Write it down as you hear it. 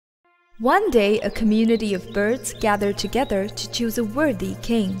One day, a community of birds gathered together to choose a worthy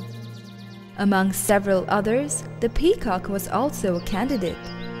king. Among several others, the peacock was also a candidate.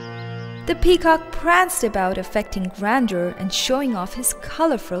 The peacock pranced about affecting grandeur and showing off his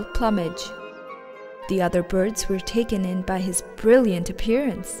colorful plumage. The other birds were taken in by his brilliant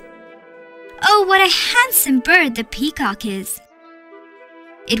appearance. "Oh, what a handsome bird the peacock is!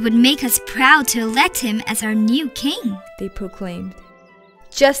 It would make us proud to elect him as our new king," they proclaimed.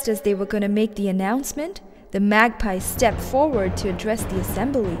 Just as they were going to make the announcement, the magpie stepped forward to address the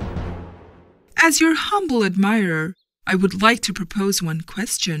assembly. "As your humble admirer, I would like to propose one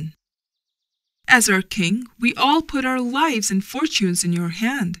question. As our king, we all put our lives and fortunes in your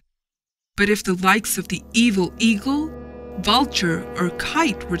hand. But if the likes of the evil eagle, vulture, or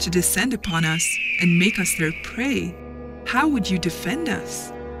kite were to descend upon us and make us their prey, how would you defend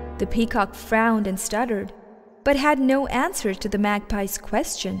us?" The peacock frowned and stuttered, but had no answer to the magpie's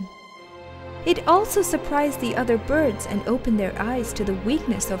question. It also surprised the other birds and opened their eyes to the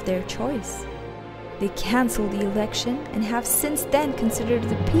weakness of their choice. They cancelled the election and have since then considered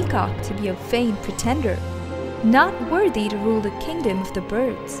the peacock to be a vain pretender, not worthy to rule the kingdom of the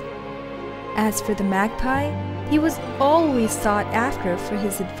birds. As for the magpie, he was always sought after for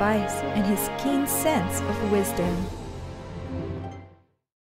his advice and his keen sense of wisdom.